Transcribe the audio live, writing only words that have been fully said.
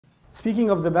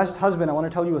Speaking of the best husband, I want to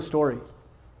tell you a story.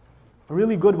 A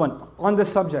really good one on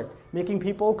this subject, making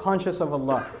people conscious of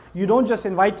Allah. You don't just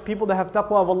invite people to have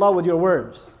taqwa of Allah with your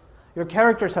words. Your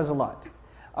character says a lot.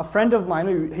 A friend of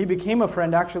mine, he became a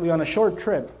friend actually on a short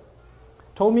trip,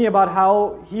 told me about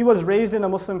how he was raised in a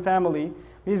Muslim family.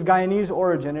 He's Guyanese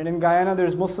origin, and in Guyana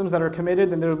there's Muslims that are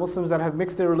committed, and there's Muslims that have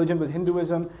mixed their religion with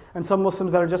Hinduism, and some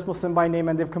Muslims that are just Muslim by name,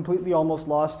 and they've completely almost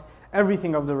lost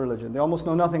everything of the religion. They almost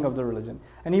know nothing of the religion.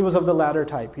 And he was of the latter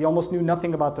type. He almost knew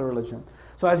nothing about the religion.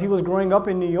 So as he was growing up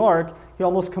in New York, he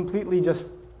almost completely just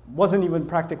wasn't even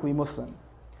practically Muslim.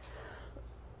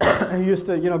 He used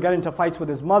to, get into fights with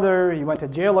his mother. He went to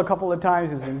jail a couple of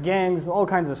times. He was in gangs, all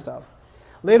kinds of stuff.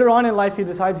 Later on in life, he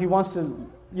decides he wants to,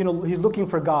 he's looking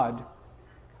for God.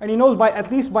 And he knows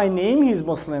at least by name he's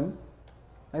Muslim.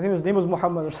 I think his name was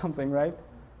Muhammad or something, right?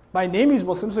 By name he's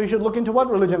Muslim, so he should look into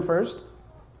what religion first?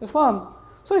 Islam.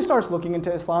 So he starts looking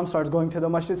into Islam, starts going to the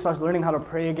masjid, starts learning how to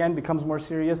pray again, becomes more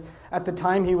serious. At the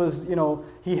time he was,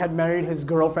 he had married his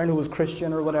girlfriend who was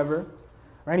Christian or whatever.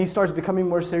 Right? He starts becoming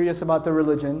more serious about the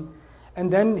religion.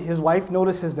 And then his wife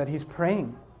notices that he's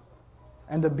praying.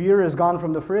 And the beer is gone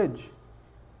from the fridge.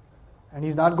 And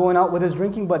he's not going out with his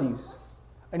drinking buddies.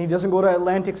 And he doesn't go to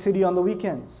Atlantic City on the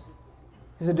weekends.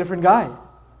 He's a different guy.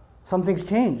 Something's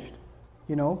changed,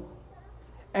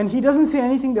 And he doesn't say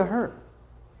anything to her.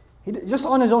 Just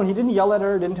on his own, he didn't yell at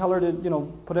her, didn't tell her to,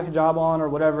 put a hijab on or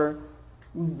whatever,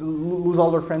 lose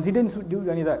all her friends. He didn't do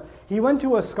any of that. He went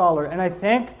to a scholar, and I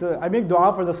make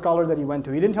dua for the scholar that he went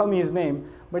to. He didn't tell me his name,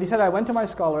 but he said, I went to my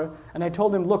scholar, and I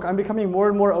told him, look, I'm becoming more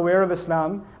and more aware of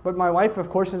Islam, but my wife, of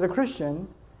course, is a Christian,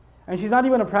 and she's not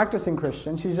even a practicing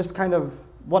Christian. She's just kind of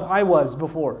what I was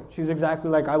before. She's exactly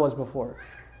like I was before.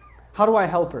 How do I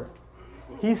help her?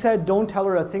 He said, don't tell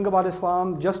her a thing about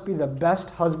Islam, just be the best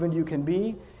husband you can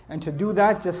be. And to do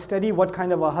that, just study what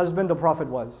kind of a husband the Prophet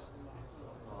was.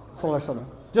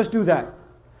 Just do that.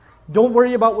 Don't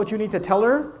worry about what you need to tell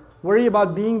her. Worry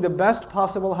about being the best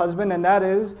possible husband, and that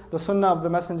is the sunnah of the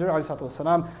Messenger.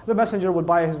 The Messenger would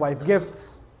buy his wife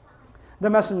gifts. The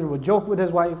Messenger would joke with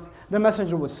his wife. The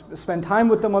Messenger would spend time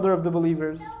with the mother of the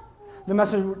believers. The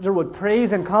Messenger would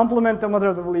praise and compliment the mother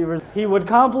of the believers. He would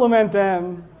compliment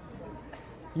them.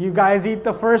 You guys eat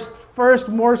the first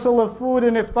morsel of food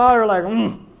in iftar, like,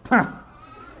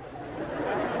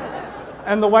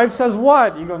 And the wife says,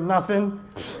 what? You go, nothing.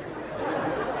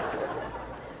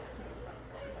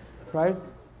 Right?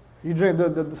 You drink,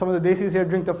 some of the desis here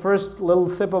drink the first little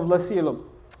sip of lassi. Look,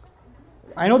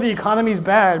 I know the economy's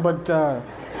bad, but are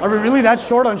we really that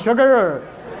short on sugar? Or,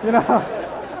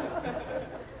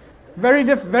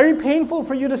 very painful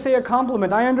for you to say a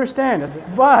compliment, I understand.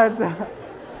 But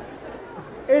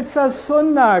it's a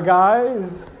sunnah,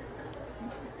 guys.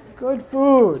 Good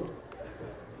food.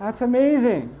 That's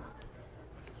amazing.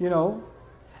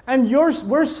 And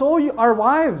our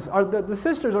wives, the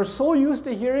sisters are so used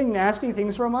to hearing nasty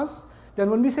things from us, that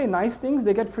when we say nice things,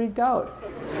 they get freaked out.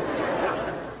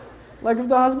 Like if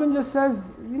the husband just says,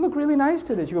 you look really nice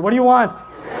today. She goes, what do you want?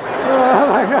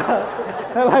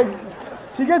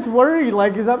 She gets worried,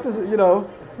 like he's up to,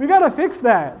 we got to fix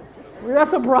that.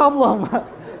 That's a problem.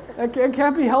 It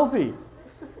can't be healthy.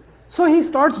 So he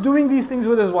starts doing these things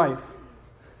with his wife.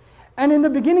 And in the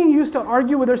beginning, he used to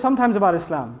argue with her sometimes about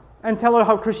Islam and tell her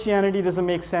how Christianity doesn't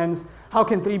make sense. How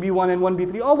can 3 be 1 and 1 be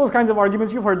 3? All those kinds of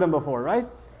arguments, you've heard them before, right?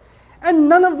 And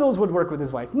none of those would work with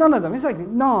his wife. None of them. He's like,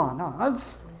 no,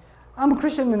 I'm a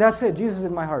Christian and that's it. Jesus is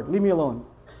in my heart. Leave me alone.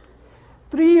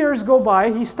 3 years go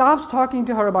by. He stops talking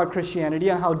to her about Christianity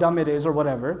and how dumb it is or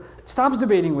whatever. Stops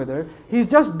debating with her. He's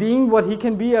just being what he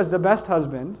can be as the best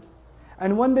husband.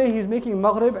 And one day he's making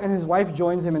maghrib and his wife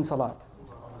joins him in salat.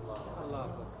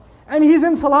 And he's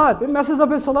in salat. It messes up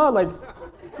his salat,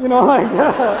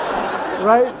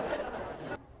 right?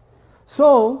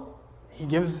 So he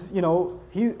gives,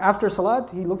 after salat,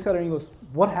 he looks at her and he goes,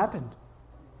 what happened?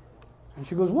 And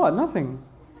she goes, what? Nothing.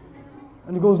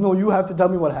 And he goes, no, you have to tell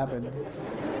me what happened.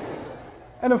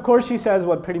 And of course she says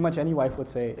what pretty much any wife would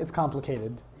say, it's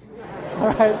complicated. All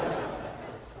right?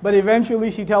 But eventually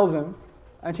she tells him,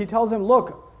 and she tells him,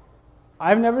 look,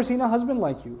 I've never seen a husband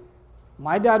like you.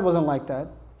 My dad wasn't like that.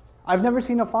 I've never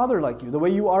seen a father like you. The way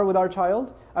you are with our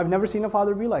child, I've never seen a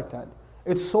father be like that.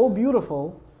 It's so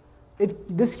beautiful.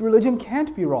 This religion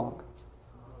can't be wrong.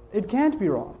 It can't be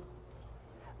wrong.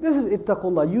 This is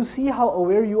ittaqullah. You see how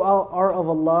aware you are of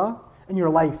Allah in your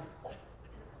life,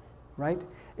 right?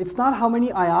 It's not how many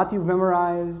ayat you've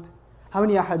memorized, how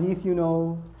many ahadith you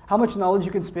know, how much knowledge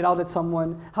you can spit out at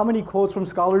someone, how many quotes from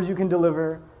scholars you can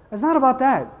deliver. It's not about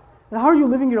that. How are you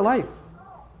living your life?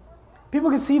 People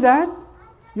can see that.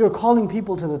 You're calling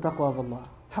people to the taqwa of Allah.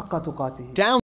 حَقَّ تُقَاتِهِ.